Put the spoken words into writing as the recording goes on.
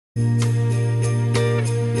Hi,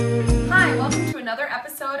 welcome to another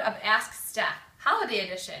episode of Ask Steph, Holiday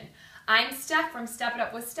Edition. I'm Steph from Step It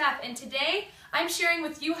Up with Steph, and today I'm sharing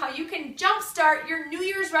with you how you can jumpstart your New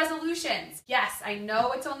Year's resolutions. Yes, I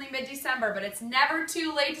know it's only mid-December, but it's never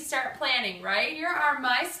too late to start planning, right? Here are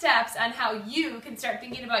my steps on how you can start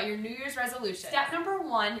thinking about your New Year's resolution. Step number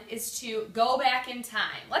one is to go back in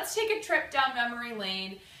time. Let's take a trip down memory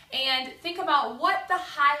lane and think about what the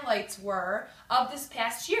highlights were of this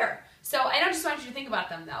past year. So I don't just want you to think about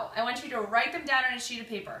them though. I want you to write them down on a sheet of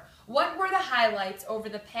paper. What were the highlights over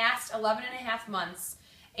the past 11 and a half months,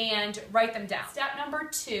 and write them down. Step number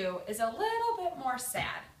two is a little bit more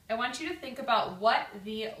sad. I want you to think about what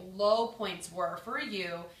the low points were for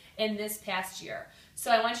you in this past year.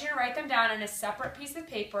 So I want you to write them down on a separate piece of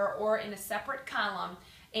paper or in a separate column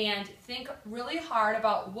and think really hard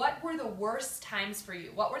about what were the worst times for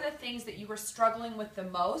you. What were the things that you were struggling with the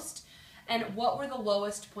most, and what were the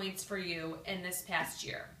lowest points for you in this past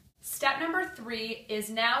year. Step number three is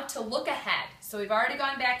now to look ahead. So we've already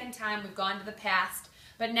gone back in time, we've gone to the past,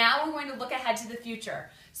 but now we're going to look ahead to the future.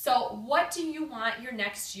 So what do you want your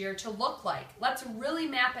next year to look like? Let's really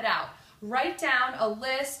map it out. Write down a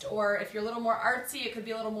list, or if you're a little more artsy, it could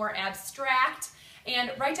be a little more abstract,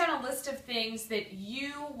 and write down a list of things that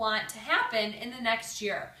you want to happen in the next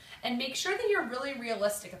year. And make sure that you're really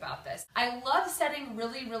realistic about this. I love setting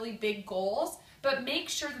really, really big goals, but make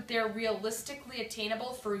sure that they're realistically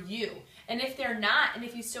attainable for you. And if they're not, and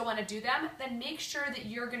if you still want to do them, then make sure that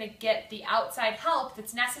you're going to get the outside help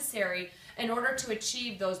that's necessary in order to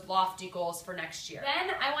achieve those lofty goals for next year.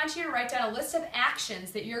 Then I want you to write down a list of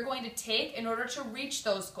actions that you're going to take in order to reach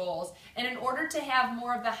those goals, and in order to have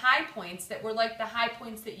more of the high points that were like the high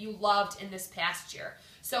points that you loved in this past year.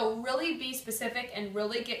 So really be specific and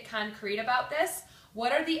really get concrete about this.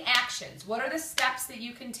 What are the actions? What are the steps that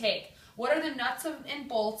you can take? What are the nuts and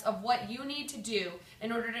bolts of what you need to do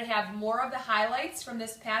in order to have more of the highlights from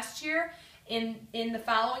this past year in the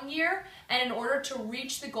following year, and in order to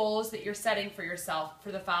reach the goals that you're setting for yourself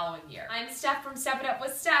for the following year? I'm Steph from Step It Up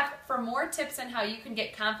with Steph. For more tips on how you can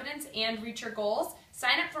get confidence and reach your goals,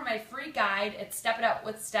 sign up for my free guide at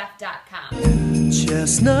stepitupwithsteph.com.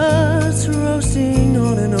 Chestnuts roasting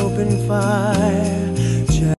on an open fire.